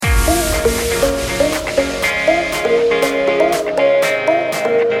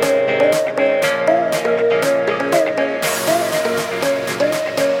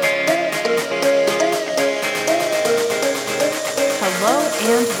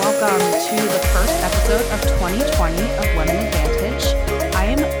welcome to the first episode of 2020 of Women Advantage. I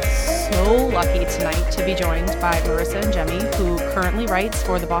am so lucky tonight to be joined by Marissa and Jemmy, who currently writes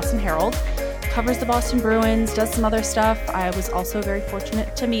for the Boston Herald, covers the Boston Bruins, does some other stuff. I was also very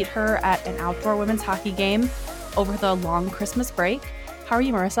fortunate to meet her at an outdoor women's hockey game over the long Christmas break. How are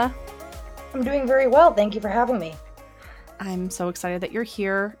you, Marissa? I'm doing very well. Thank you for having me. I'm so excited that you're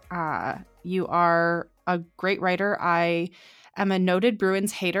here. You are a great writer. I am a noted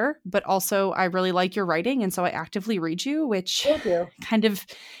Bruins hater, but also I really like your writing, and so I actively read you, which Thank you. kind of,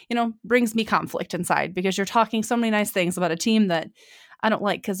 brings me conflict inside because you're talking so many nice things about a team that I don't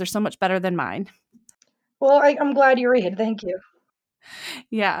like because they're so much better than mine. Well, I'm glad you read. Thank you.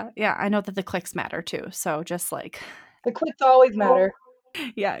 Yeah. I know that the clicks matter too. So just like the clicks always matter.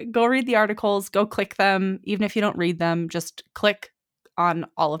 Yeah, go read the articles, go click them. Even if you don't read them, just click on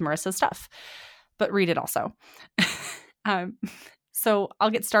all of Marissa's stuff, but read it also. So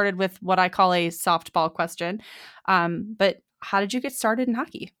I'll get started with what I call a softball question. But how did you get started in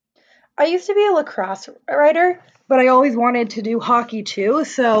hockey? I used to be a lacrosse writer, but I always wanted to do hockey too.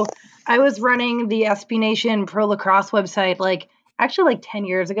 So I was running the SB Nation Pro Lacrosse website like 10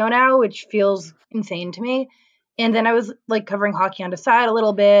 years ago now, which feels insane to me. And then I was like covering hockey on the side a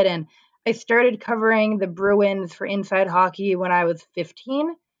little bit. And I started covering the Bruins for Inside Hockey when I was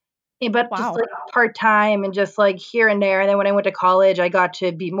 15. But just like part-time and just like here and there. And then when I went to college, I got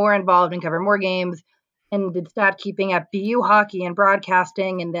to be more involved and cover more games and did stat keeping at BU hockey and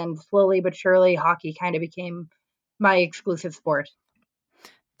broadcasting. And then slowly but surely, hockey kind of became my exclusive sport.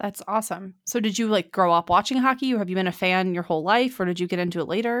 That's awesome. So did you like grow up watching hockey, or have you been a fan your whole life, or did you get into it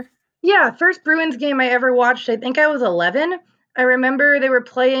later? Yeah, first Bruins game I ever watched, I think I was 11. I remember they were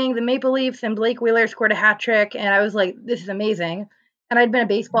playing the Maple Leafs and Blake Wheeler scored a hat trick, and I was like, this is amazing. And I'd been a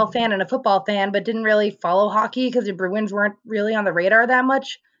baseball fan and a football fan, but didn't really follow hockey because the Bruins weren't really on the radar that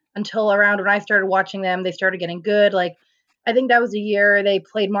much until around when I started watching them. They started getting good. Like, I think that was the year they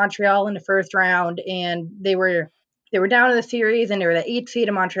played Montreal in the first round, and they were down in the series, and they were the 8th seed,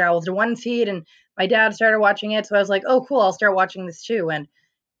 and Montreal was the 1 seed. And my dad started watching it, so I was like, oh, cool, I'll start watching this too. And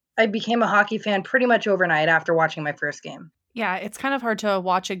I became a hockey fan pretty much overnight after watching my first game. Yeah, it's kind of hard to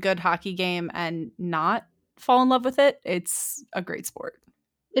watch a good hockey game and not fall in love with it. It's a great sport.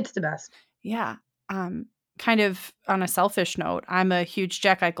 It's the best. Yeah. Kind of on a selfish note, I'm a huge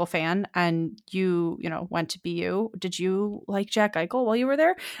Jack Eichel fan, and you went to BU. Did you like Jack Eichel while you were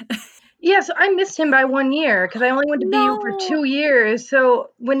there? Yeah, so I missed him by 1 year because I only went to BU for 2 years.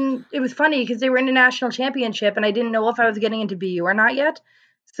 So when it was funny because they were in a national championship and I didn't know if I was getting into BU or not yet.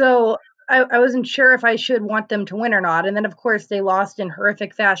 So I wasn't sure if I should want them to win or not. And then, of course, they lost in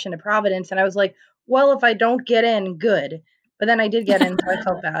horrific fashion to Providence. And I was like, well, if I don't get in, good. But then I did get in, so I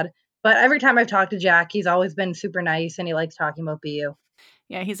felt bad. But every time I've talked to Jack, he's always been super nice and he likes talking about BU.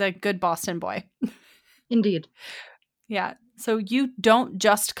 Yeah, he's a good Boston boy. Indeed. Yeah. So you don't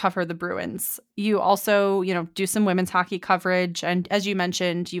just cover the Bruins. You also, do some women's hockey coverage. And as you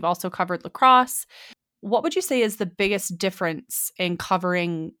mentioned, you've also covered lacrosse. What would you say is the biggest difference in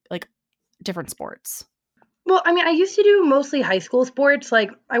covering like different sports? Well, I mean, I used to do mostly high school sports.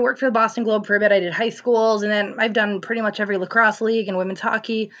 Like, I worked for the Boston Globe for a bit. I did high schools, and then I've done pretty much every lacrosse league and women's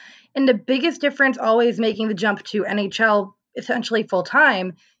hockey. And the biggest difference always making the jump to NHL essentially full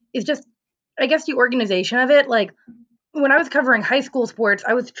time is just, I guess, the organization of it. Like, when I was covering high school sports,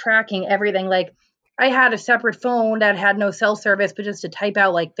 I was tracking everything. Like, I had a separate phone that had no cell service, but just to type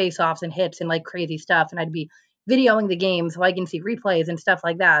out like face-offs and hits and like crazy stuff. And I'd be videoing the game so I can see replays and stuff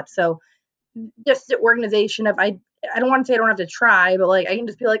like that. So just the organization of I don't want to say I don't have to try, but like I can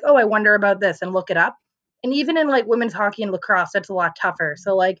just be like, oh, I wonder about this and look it up. And even in like women's hockey and lacrosse, that's a lot tougher.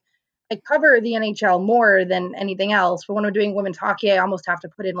 So like I cover the NHL more than anything else, but when I'm doing women's hockey, I almost have to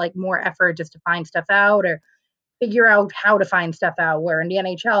put in like more effort just to find stuff out or figure out how to find stuff out. Where in the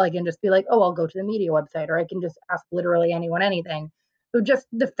NHL, I can just be like, oh, I'll go to the media website, or I can just ask literally anyone anything. So just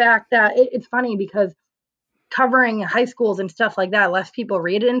the fact that it's funny because covering high schools and stuff like that, less people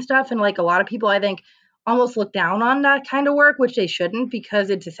read it and stuff. And like a lot of people, I think, almost look down on that kind of work, which they shouldn't because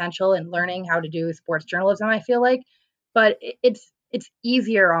it's essential in learning how to do sports journalism, I feel like. But it's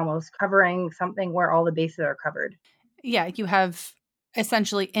easier almost covering something where all the bases are covered. Yeah, you have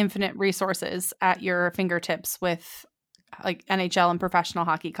essentially infinite resources at your fingertips with like NHL and professional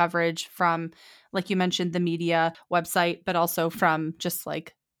hockey coverage from, like you mentioned, the media website, but also from just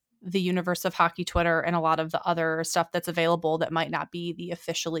like the universe of hockey Twitter and a lot of the other stuff that's available that might not be the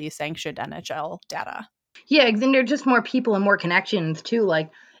officially sanctioned NHL data. Yeah, and there are just more people and more connections too.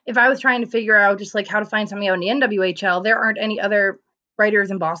 Like if I was trying to figure out just like how to find something out in the NWHL, there aren't any other writers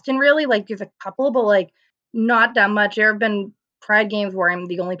in Boston really. Like there's a couple, but like not that much. There have been Pride games where I'm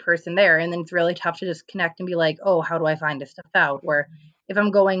the only person there, and then it's really tough to just connect and be like, oh, how do I find this stuff out? Where if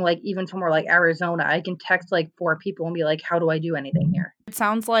I'm going like even somewhere like Arizona, I can text like 4 people and be like, how do I do anything here? It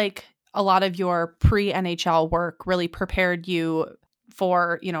sounds like a lot of your pre-NHL work really prepared you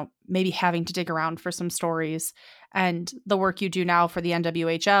for, maybe having to dig around for some stories. And the work you do now for the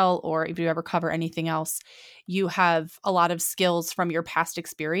NWHL, or if you ever cover anything else, you have a lot of skills from your past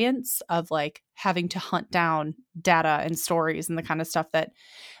experience of like having to hunt down data and stories and the kind of stuff that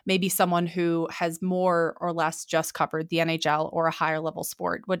maybe someone who has more or less just covered the NHL or a higher level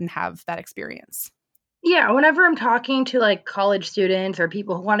sport wouldn't have that experience. Yeah, whenever I'm talking to like college students or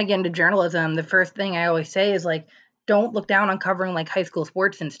people who want to get into journalism, the first thing I always say is like, don't look down on covering like high school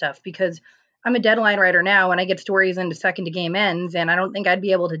sports and stuff because I'm a deadline writer now and I get stories into second to game ends. And I don't think I'd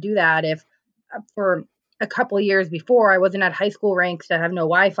be able to do that if for a couple of years before I wasn't at high school ranks that have no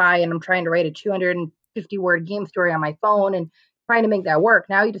Wi Fi and I'm trying to write a 250-word game story on my phone and trying to make that work.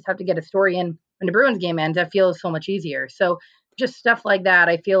 Now you just have to get a story in when the Bruins game ends. That feels so much easier. So just stuff like that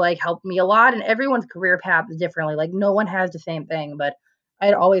I feel like helped me a lot, and everyone's career path is differently, like no one has the same thing, but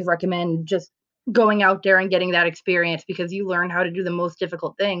I'd always recommend just going out there and getting that experience because you learn how to do the most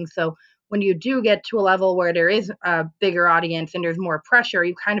difficult things. So when you do get to a level where there is a bigger audience and there's more pressure,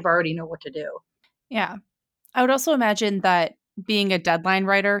 you kind of already know what to do. Yeah. I would also imagine that being a deadline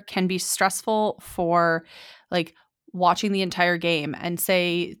writer can be stressful for like watching the entire game and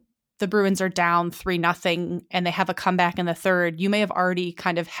say the Bruins are down 3-0 and they have a comeback in the third. You may have already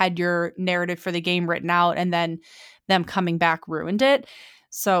kind of had your narrative for the game written out and then them coming back ruined it.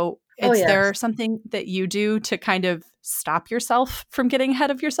 So Oh is yes. there something that you do to kind of stop yourself from getting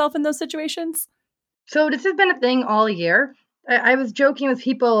ahead of yourself in those situations? So this has been a thing all year. I was joking with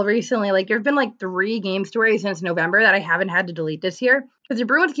people recently, like there've been like 3 game stories since November that I haven't had to delete this year because the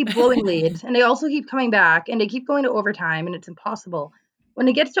Bruins keep blowing leads and they also keep coming back and they keep going to overtime and it's impossible. When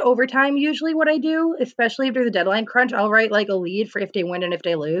it gets to overtime, usually what I do, especially if there's a deadline crunch, I'll write like a lead for if they win and if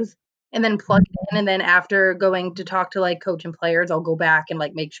they lose, and then plug it in. And then after going to talk to like coach and players, I'll go back and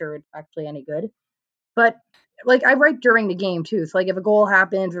like make sure it's actually any good. But like I write during the game too. So like if a goal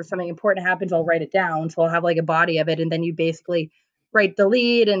happens or something important happens, I'll write it down. So I'll have like a body of it, and then you basically write the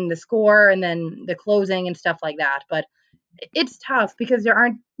lead and the score and then the closing and stuff like that. But it's tough because there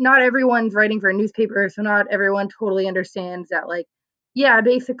aren't not everyone's writing for a newspaper, so not everyone totally understands that like yeah,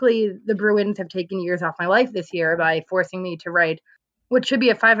 basically the Bruins have taken years off my life this year by forcing me to write what should be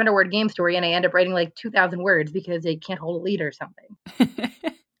a 500-word game story and I end up writing like 2,000 words because they can't hold a lead or something.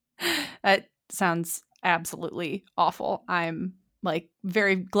 That sounds absolutely awful. I'm like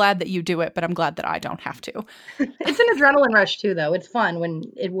very glad that you do it, but I'm glad that I don't have to. It's an adrenaline rush too, though. It's fun when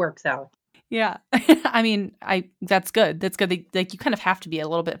it works out. Yeah. I mean, that's good. That's good. Like you kind of have to be a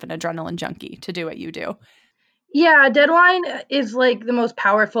little bit of an adrenaline junkie to do what you do. Yeah, deadline is like the most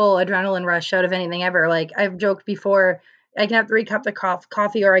powerful adrenaline rush out of anything ever. Like I've joked before, I can have 3 cups of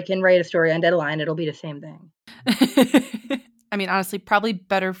coffee, or I can write a story on deadline. It'll be the same thing. I mean, honestly, probably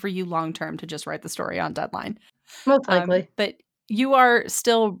better for you long term to just write the story on deadline. Most likely. But you are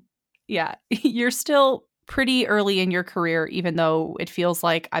still, yeah, you're still pretty early in your career, even though it feels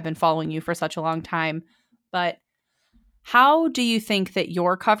like I've been following you for such a long time. But how do you think that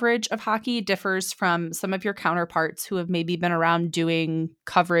your coverage of hockey differs from some of your counterparts who have maybe been around doing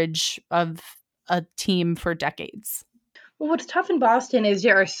coverage of a team for decades? Well, what's tough in Boston is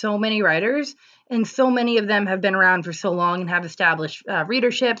there are so many writers, and so many of them have been around for so long and have established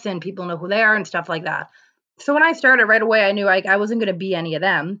readerships, and people know who they are and stuff like that. So when I started right away, I knew I wasn't going to be any of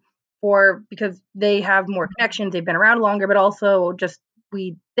them for because they have more connections, they've been around longer, but also just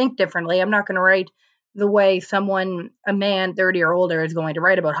we think differently. I'm not going to write the way someone, a man 30 or older, is going to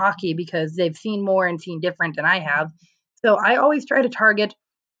write about hockey because they've seen more and seen different than I have. So I always try to target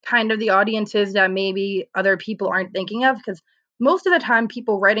kind of the audiences that maybe other people aren't thinking of because most of the time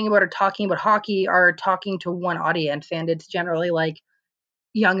people writing about or talking about hockey are talking to one audience and it's generally like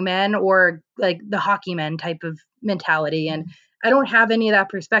young men or like the hockey men type of mentality. And I don't have any of that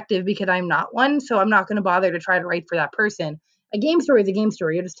perspective because I'm not one. So I'm not going to bother to try to write for that person. A game story is a game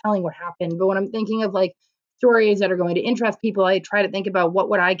story. You're just telling what happened. But when I'm thinking of like stories that are going to interest people, I try to think about what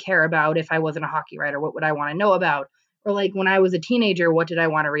would I care about if I wasn't a hockey writer? What would I want to know about? Or like when I was a teenager, what did I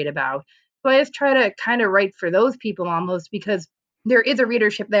want to read about? So I just try to kind of write for those people almost because there is a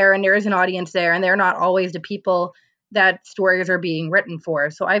readership there and there is an audience there and they're not always the people that stories are being written for.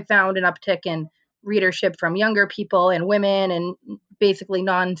 So I found an uptick in readership from younger people and women and basically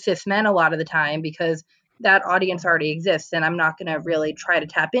non-cis men a lot of the time because that audience already exists and I'm not going to really try to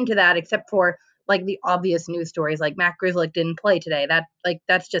tap into that except for like the obvious news stories like Matt Grizzlick didn't play today. That like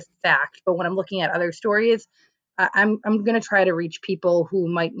that's just fact. But when I'm looking at other stories, I'm going to try to reach people who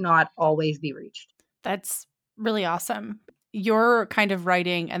might not always be reached. That's really awesome. Your kind of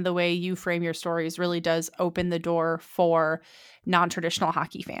writing and the way you frame your stories really does open the door for non-traditional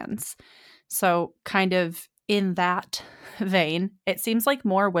hockey fans. So, kind of in that vein, it seems like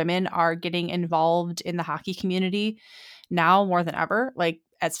more women are getting involved in the hockey community now more than ever, like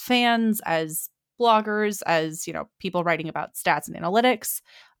as fans, as bloggers, as, people writing about stats and analytics.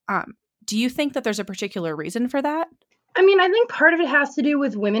 Do you think that there's a particular reason for that? I mean, I think part of it has to do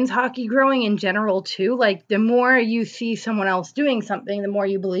with women's hockey growing in general, too. Like, the more you see someone else doing something, the more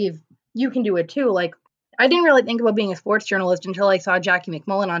you believe you can do it, too. Like, I didn't really think about being a sports journalist until I saw Jackie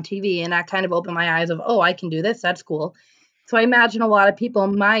McMullen on TV, and that kind of opened my eyes of, oh, I can do this. That's cool. So I imagine a lot of people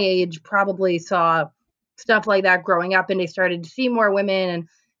my age probably saw stuff like that growing up, and they started to see more women and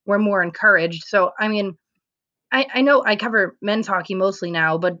were more encouraged. So, I mean, I know I cover men's hockey mostly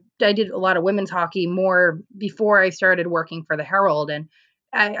now, but I did a lot of women's hockey more before I started working for the Herald. And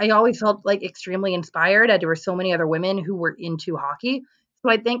I always felt like extremely inspired. There were so many other women who were into hockey. So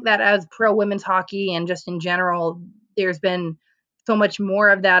I think that as pro women's hockey and just in general, there's been so much more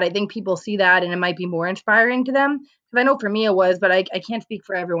of that. I think people see that and it might be more inspiring to them. Because I know for me it was, but I can't speak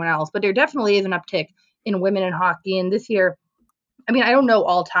for everyone else. But there definitely is an uptick in women in hockey. And this year, I mean, I don't know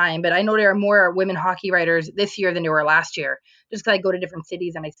all time, but I know there are more women hockey writers this year than there were last year. Just because I go to different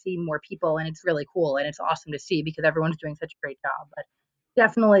cities and I see more people, and it's really cool and it's awesome to see because everyone's doing such a great job. But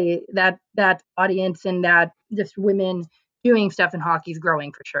definitely that audience and that just women doing stuff in hockey is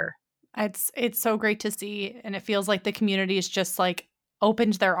growing for sure. It's so great to see, and it feels like the community is just like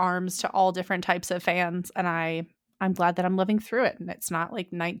opened their arms to all different types of fans, and I'm glad that I'm living through it and it's not like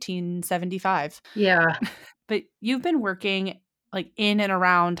 1975. Yeah. But you've been working like in and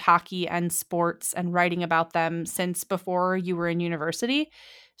around hockey and sports and writing about them since before you were in university.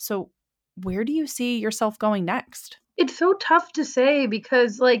 So where do you see yourself going next? It's so tough to say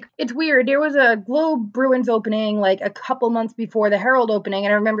because, like, it's weird. There was a Globe Bruins opening like a couple months before the Herald opening,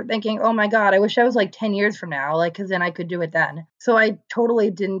 and I remember thinking, "Oh my God, I wish I was like 10 years from now, like, because then I could do it then." So I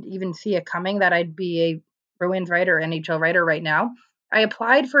totally didn't even see it coming that I'd be a Bruins writer, NHL writer right now. I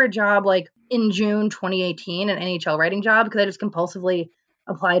applied for a job like in June 2018, an NHL writing job, because I just compulsively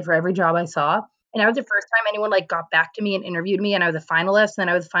applied for every job I saw. And that was the first time anyone like got back to me and interviewed me, and I was a finalist. And then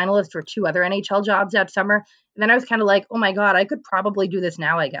I was a finalist for two other NHL jobs that summer. And then I was kind of like, oh my God, I could probably do this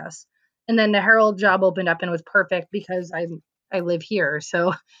now, I guess. And then the Herald job opened up and it was perfect because I live here.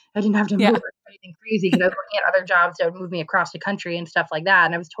 So I didn't have to move Yeah. or anything crazy because I was looking at other jobs that would move me across the country and stuff like that.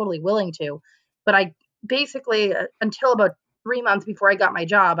 And I was totally willing to. But I basically, until about 3 months before I got my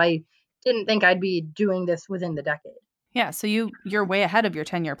job, I didn't think I'd be doing this within the decade. Yeah, so you're way ahead of your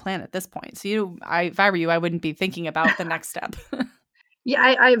 10-year plan at this point. So if I were you, I wouldn't be thinking about the next step. Yeah,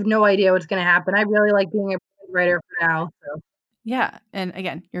 I have no idea what's going to happen. I really like being a writer for now. So Yeah, and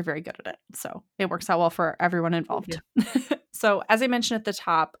again, you're very good at it. So it works out well for everyone thank you. involved. So as I mentioned at the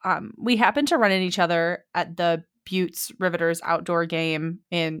top, we happened to run into each other at the Buttes Riveters outdoor game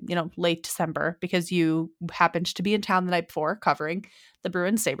in, late December because you happened to be in town the night before covering the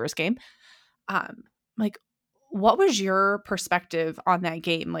Bruins Sabres game. Like, what was your perspective on that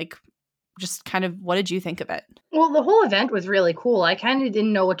game? Like, just kind of what did you think of it? Well, the whole event was really cool. I kind of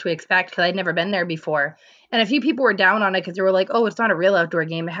didn't know what to expect because I'd never been there before. And a few people were down on it because they were like, oh, it's not a real outdoor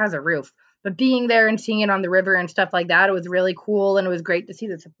game. It has a roof. But being there and seeing it on the river and stuff like that, it was really cool. And it was great to see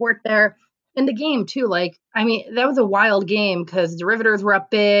the support there. And the game, too. Like, I mean, that was a wild game because the Riveters were up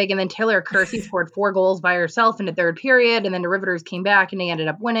big. And then Taylor Kersey scored 4 goals by herself in the third period. And then the Riveters came back and they ended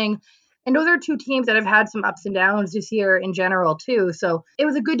up winning. And those are two teams that have had some ups and downs this year in general, too. So it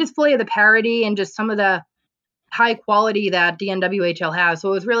was a good display of the parity and just some of the high quality that the NWHL has. So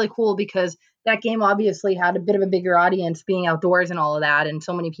it was really cool because that game obviously had a bit of a bigger audience being outdoors and all of that. And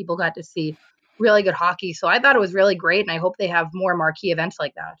so many people got to see really good hockey. So I thought it was really great. And I hope they have more marquee events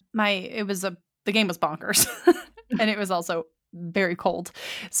like that. The game was bonkers. And it was also very cold.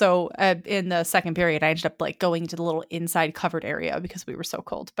 So in the second period, I ended up like going to the little inside covered area because we were so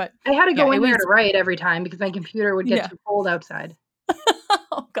cold. But I had to yeah, go it in there was, to write every time because my computer would get yeah. too cold outside.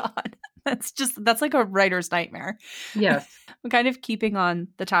 Oh God. That's like a writer's nightmare. Yes. I'm kind of keeping on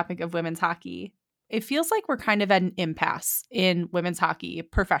the topic of women's hockey. It feels like we're kind of at an impasse in women's hockey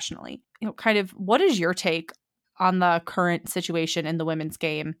professionally. Kind of what is your take on the current situation in the women's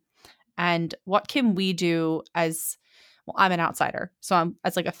game? And what can we do as, well, I'm an outsider, so I'm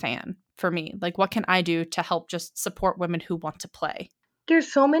as like a fan for me. Like, what can I do to help just support women who want to play?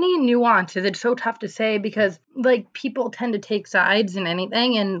 There's so many nuances. It's so tough to say because like people tend to take sides in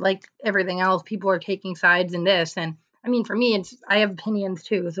anything and like everything else, people are taking sides in this. And I mean, for me, I have opinions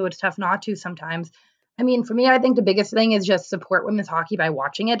too, so it's tough not to sometimes. I mean, for me, I think the biggest thing is just support women's hockey by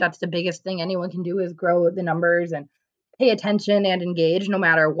watching it. That's the biggest thing anyone can do is grow the numbers and pay attention and engage no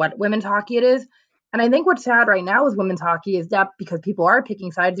matter what women's hockey it is. And I think what's sad right now with women's hockey is that because people are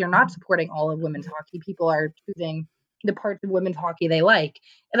picking sides, they're not supporting all of women's hockey. People are choosing the parts of women's hockey they like.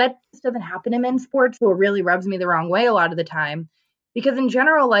 And that just doesn't happen in men's sports, so it really rubs me the wrong way a lot of the time. Because in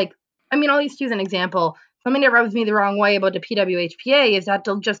general, like, I mean, I'll just use an example. Something that rubs me the wrong way about the PWHPA is that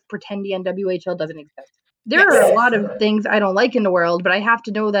they'll just pretend the NWHL doesn't exist. There are a Yes. lot of things I don't like in the world, but I have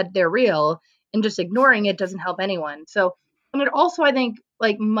to know that they're real, and just ignoring it doesn't help anyone. So, and it also, I think,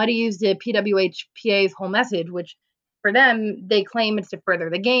 like muddies the PWHPA's whole message, which for them, they claim it's to further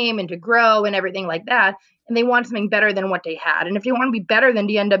the game and to grow and everything like that. And they want something better than what they had. And if you want to be better than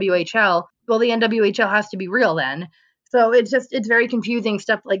the NWHL, well, the NWHL has to be real then. So it's very confusing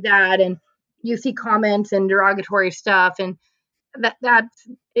stuff like that. And you see comments and derogatory stuff. And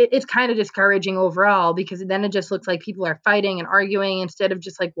it's kind of discouraging overall because then it just looks like people are fighting and arguing instead of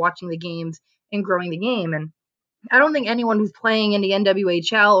just like watching the games and growing the game. And I don't think anyone who's playing in the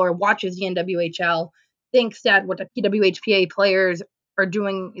NWHL or watches the NWHL thinks that what the PWHPA players are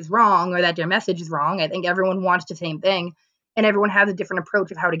doing is wrong or that their message is wrong. I think everyone wants the same thing and everyone has a different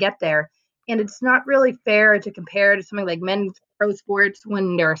approach of how to get there. And it's not really fair to compare to something like men's pro sports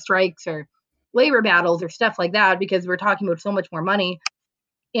when there are strikes or labor battles or stuff like that because we're talking about so much more money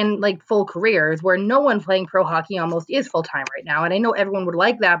in like full careers where no one playing pro hockey almost is full time right now. And I know everyone would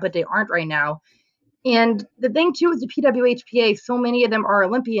like that, but they aren't right now. And the thing too is the PWHPA, so many of them are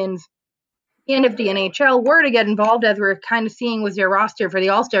Olympians. And if the NHL were to get involved, as we're kind of seeing with their roster for the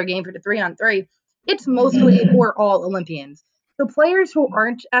All Star game for the 3-on-3, it's mostly or all Olympians. So players who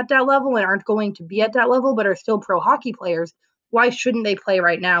aren't at that level and aren't going to be at that level, but are still pro hockey players, why shouldn't they play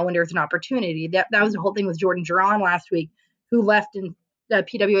right now when there's an opportunity? That was the whole thing with Jordan Giron last week, who left in the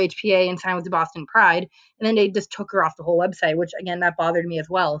PWHPA and signed with the Boston Pride, and then they just took her off the whole website, which again that bothered me as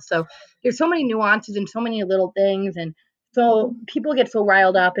well. So there's so many nuances and so many little things, and so people get so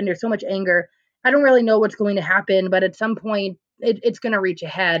riled up, and there's so much anger. I don't really know what's going to happen, but at some point it's going to reach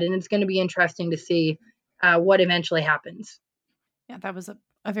ahead, and it's going to be interesting to see what eventually happens. Yeah, that was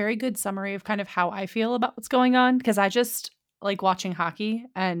a very good summary of kind of how I feel about what's going on because I just like watching hockey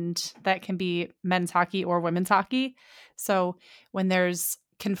and that can be men's hockey or women's hockey. So when there's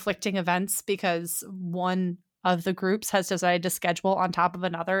conflicting events because one of the groups has decided to schedule on top of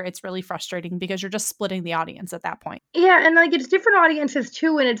another, it's really frustrating because you're just splitting the audience at that point. Yeah, and like it's different audiences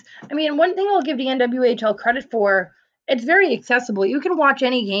too. And it's, I mean, one thing I'll give the NWHL credit for, it's very accessible. You can watch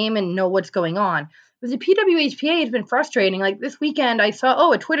any game and know what's going on. But the PWHPA has been frustrating. Like this weekend, I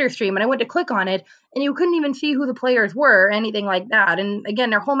saw, a Twitter stream, and I went to click on it, and you couldn't even see who the players were, or anything like that. And again,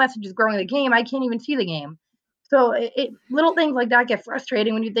 their whole message is growing the game. I can't even see the game. So little things like that get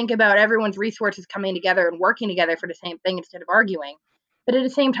frustrating when you think about everyone's resources coming together and working together for the same thing instead of arguing. But at the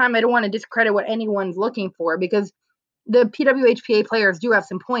same time, I don't want to discredit what anyone's looking for because the PWHPA players do have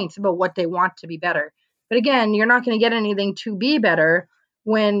some points about what they want to be better. But again, you're not going to get anything to be better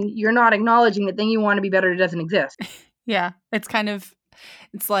when you're not acknowledging the thing you want to be better doesn't exist. Yeah,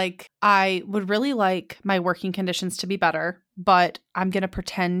 it's like I would really like my working conditions to be better, but I'm going to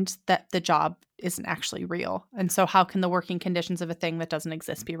pretend that the job isn't actually real. And so how can the working conditions of a thing that doesn't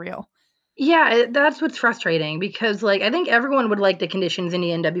exist be real? Yeah, that's what's frustrating because, like, I think everyone would like the conditions in the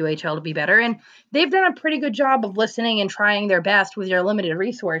NWHL to be better, and they've done a pretty good job of listening and trying their best with their limited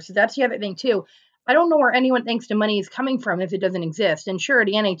resources. That's the other thing too. I don't know where anyone thinks the money is coming from if it doesn't exist. And sure,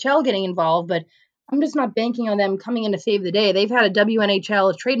 the NHL getting involved, but I'm just not banking on them coming in to save the day. They've had a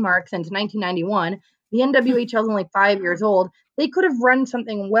WNHL trademark since 1991. The NWHL is only 5 years old. They could have run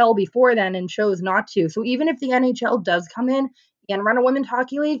something well before then and chose not to. So even if the NHL does come in and run a women's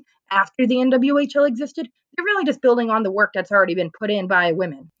hockey league after the NWHL existed, they're really just building on the work that's already been put in by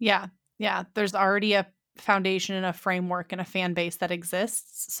women. Yeah. Yeah. There's already a foundation and a framework and a fan base that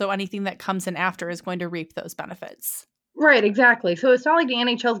exists. So anything that comes in after is going to reap those benefits. Right, exactly. So it's not like the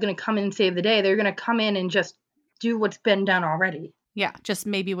NHL is going to come in and save the day. They're going to come in and just do what's been done already. Yeah. Just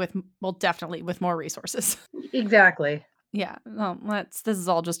maybe definitely with more resources. Exactly. Yeah. Well, this is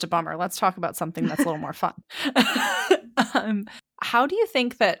all just a bummer. Let's talk about something that's a little more fun. How do you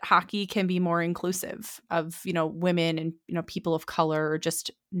think that hockey can be more inclusive of, women and, people of color or just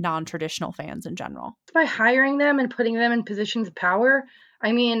non-traditional fans in general? By hiring them and putting them in positions of power.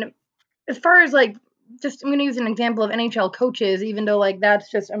 I mean, as far as like, just I'm going to use an example of NHL coaches, even though like that's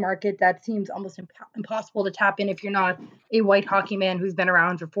just a market that seems almost impossible to tap in if you're not a white hockey man who's been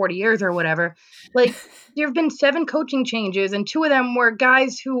around for 40 years or whatever. Like there have been 7 coaching changes, and 2 of them were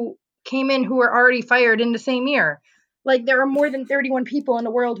guys who came in who were already fired in the same year. Like, there are more than 31 people in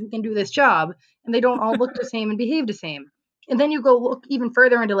the world who can do this job, and they don't all look the same and behave the same. And then you go look even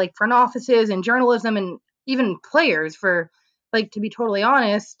further into like front offices and journalism and even players for, like, to be totally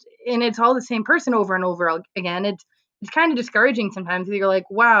honest, and it's all the same person over and over again. It's kind of discouraging sometimes. You're like,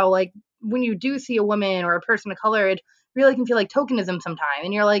 wow, like when you do see a woman or a person of color, it really can feel like tokenism sometimes.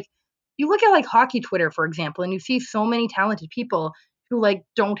 And you're like, you look at like hockey Twitter, for example, and you see so many talented people who like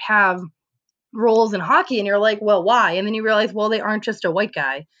don't have roles in hockey, and you're like, well, why? And then you realize, well, they aren't just a white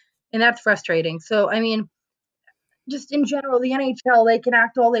guy, and that's frustrating. So, I mean, just in general, the NHL, they can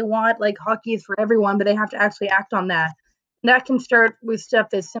act all they want, like hockey is for everyone, but they have to actually act on that. And that can start with stuff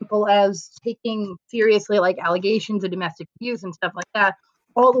as simple as taking seriously like allegations of domestic abuse and stuff like that,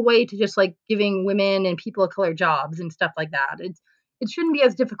 all the way to just like giving women and people of color jobs and stuff like that. It shouldn't be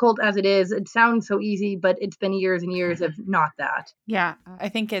as difficult as it is. It sounds so easy, but it's been years and years of not that. Yeah, I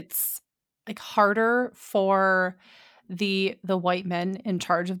think it's like harder for the white men in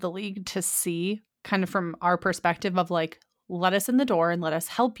charge of the league to see kind of from our perspective of like, let us in the door and let us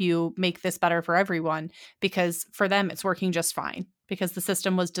help you make this better for everyone, because for them it's working just fine because the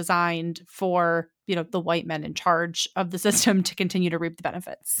system was designed for, you know, the white men in charge of the system to continue to reap the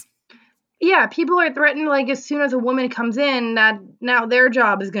benefits. Yeah, people are threatened like as soon as a woman comes in that now their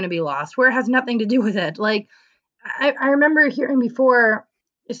job is going to be lost, where it has nothing to do with it. Like, I remember hearing before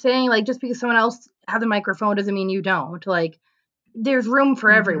saying like just because someone else has a microphone doesn't mean you don't. Like, there's room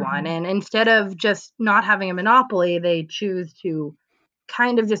for everyone, and instead of just not having a monopoly, they choose to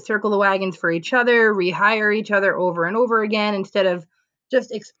kind of just circle the wagons for each other, rehire each other over and over again instead of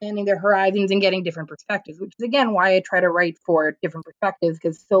just expanding their horizons and getting different perspectives, which is again why I try to write for different perspectives,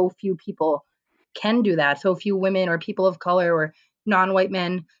 because so few people can do that. So few women or people of color or non-white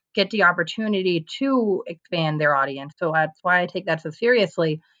men get the opportunity to expand their audience. So that's why I take that so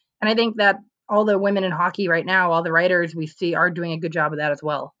seriously. And I think that all the women in hockey right now, all the writers we see are doing a good job of that as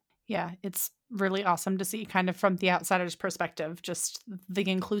well. Yeah, it's really awesome to see kind of from the outsider's perspective, just the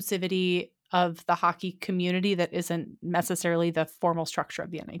inclusivity of the hockey community that isn't necessarily the formal structure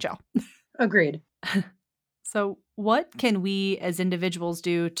of the NHL. Agreed. So, what can we as individuals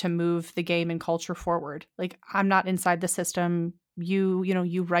do to move the game and culture forward? Like, I'm not inside the system. You know,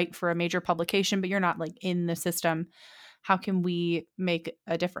 you write for a major publication, but you're not like in the system. How can we make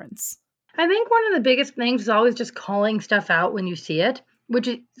a difference? I think one of the biggest things is always just calling stuff out when you see it, which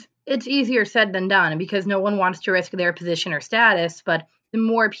is it's easier said than done because no one wants to risk their position or status, but the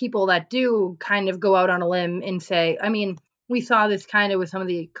more people that do kind of go out on a limb and say, I mean, we saw this kind of with some of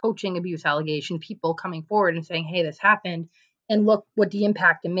the coaching abuse allegations, people coming forward and saying, hey, this happened, and look what the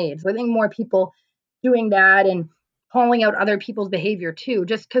impact it made. So I think more people doing that and calling out other people's behavior too,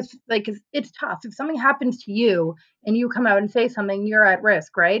 just because like it's tough. If something happens to you and you come out and say something, you're at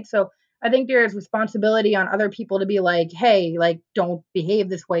risk, right? So I think there's responsibility on other people to be like, hey, like, don't behave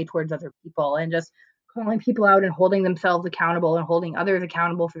this way towards other people, and just calling people out and holding themselves accountable and holding others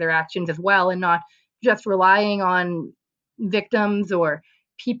accountable for their actions as well, and not just relying on victims or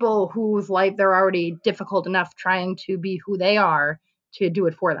people whose life they're already difficult enough trying to be who they are to do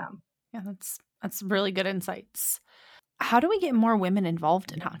it for them. Yeah, that's really good insights. How do we get more women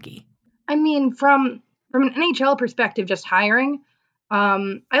involved in hockey? I mean, from an NHL perspective, just hiring.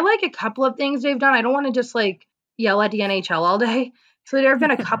 I like a couple of things they've done. I don't want to just like yell at the NHL all day. So there have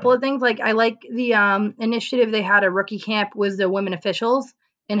been a couple of things. Like I like the initiative they had at rookie camp was the women officials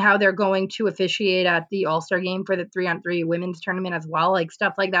and how they're going to officiate at the All-Star game for the 3-on-3 women's tournament as well. Like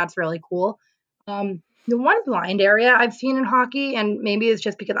stuff like that's really cool. The one blind area I've seen in hockey, and maybe it's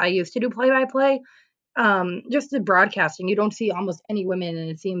just because I used to do play-by-play, just the broadcasting, you don't see almost any women, and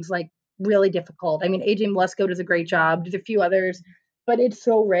it seems like really difficult. I mean, AJ Mlesko does a great job. There's a few others, but it's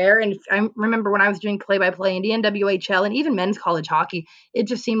so rare. And I remember when I was doing play-by-play in the NWHL and even men's college hockey, it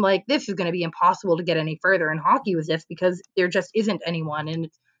just seemed like this is going to be impossible to get any further. And hockey was just because there just isn't anyone, and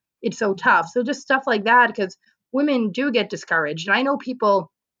it's so tough. So just stuff like that, because women do get discouraged. And I know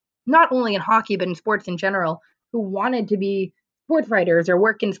people, not only in hockey but in sports in general, who wanted to be sports writers or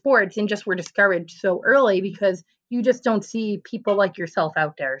work in sports and just were discouraged so early because you just don't see people like yourself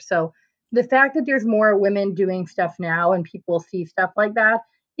out there. So the fact that there's more women doing stuff now and people see stuff like that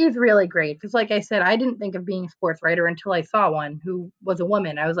is really great. Because like I said, I didn't think of being a sports writer until I saw one who was a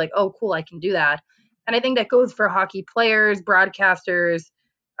woman. I was like, oh, cool, I can do that. And I think that goes for hockey players, broadcasters,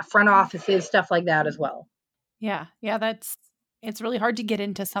 front offices, stuff like that as well. Yeah. Yeah, it's really hard to get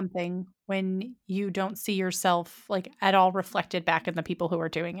into something when you don't see yourself like at all reflected back in the people who are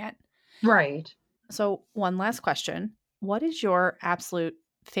doing it. Right. So, one last question. What is your absolute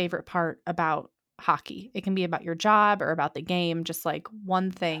favorite part about hockey? It can be about your job or about the game, just like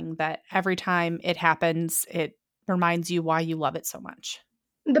one thing that every time it happens, it reminds you why you love it so much?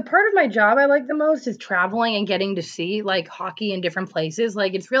 The part of my job I like the most is traveling and getting to see like hockey in different places.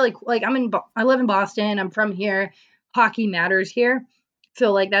 Like it's really like I live in Boston. I'm from here. Hockey matters here.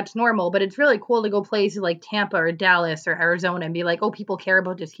 So like that's normal, but it's really cool to go places like Tampa or Dallas or Arizona and be like, "Oh, people care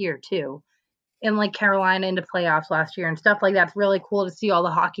about this here too." And like Carolina into playoffs last year and stuff like that's really cool to see all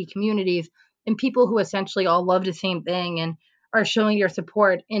the hockey communities and people who essentially all love the same thing and are showing their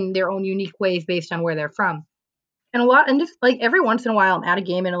support in their own unique ways based on where they're from. And just like every once in a while I'm at a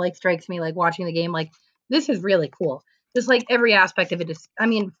game and it like strikes me like watching the game like this is really cool. Just like every aspect of it is I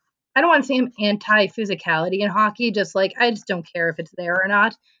mean, I don't want to say I'm anti physicality in hockey, just like I just don't care if it's there or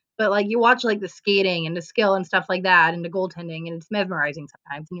not. But like you watch like the skating and the skill and stuff like that and the goaltending and it's mesmerizing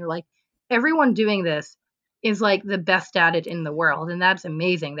sometimes and you're like everyone doing this is like the best at it in the world and that's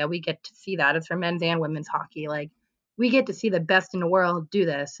amazing that we get to see that. It's for men's and women's hockey. Like we get to see the best in the world do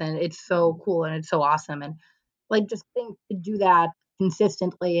this and it's so cool and it's so awesome and like just think to do that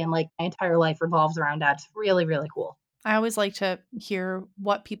consistently and like my entire life revolves around that. It's really, really cool. I always like to hear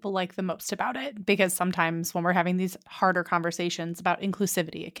what people like the most about it because sometimes when we're having these harder conversations about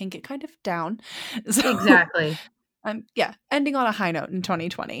inclusivity, it can get kind of down. So, Exactly. yeah, ending on a high note in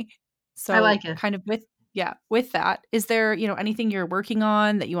 2020. So I like it. kind of with that, is there, anything you're working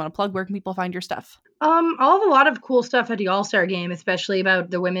on that you want to plug? Where can people find your stuff? I'll have a lot of cool stuff at the All-Star game, especially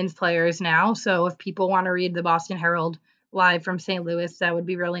about the women's players now. So if people want to read the Boston Herald live from St. Louis, that would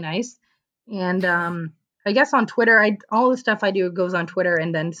be really nice. And I guess on Twitter, all the stuff I do goes on Twitter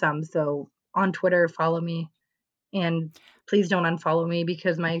and then some. So on Twitter, follow me. And please don't unfollow me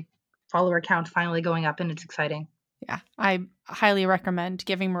because my follower count's finally going up and it's exciting. Yeah, I highly recommend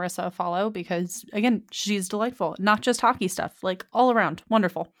giving Marissa a follow because, again, she's delightful. Not just hockey stuff, like all around.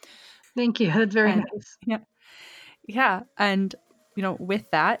 Wonderful. Thank you. That's very nice. Yeah. Yeah. And,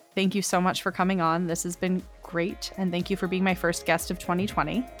 with that, thank you so much for coming on. This has been great. And thank you for being my first guest of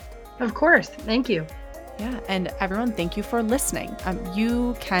 2020. Of course. Thank you. Yeah. And everyone, thank you for listening.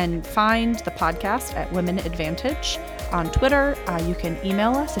 You can find the podcast at Women Advantage on Twitter. You can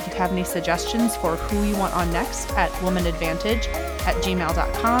email us if you have any suggestions for who you want on next at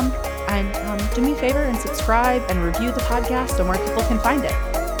womanadvantage@gmail.com. And do me a favor and subscribe and review the podcast so more people can find it.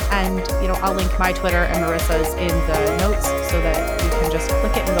 And, I'll link my Twitter and Marissa's in the notes so that you can just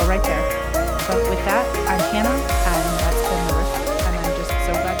click it and go right there. But with that, I'm Hannah, and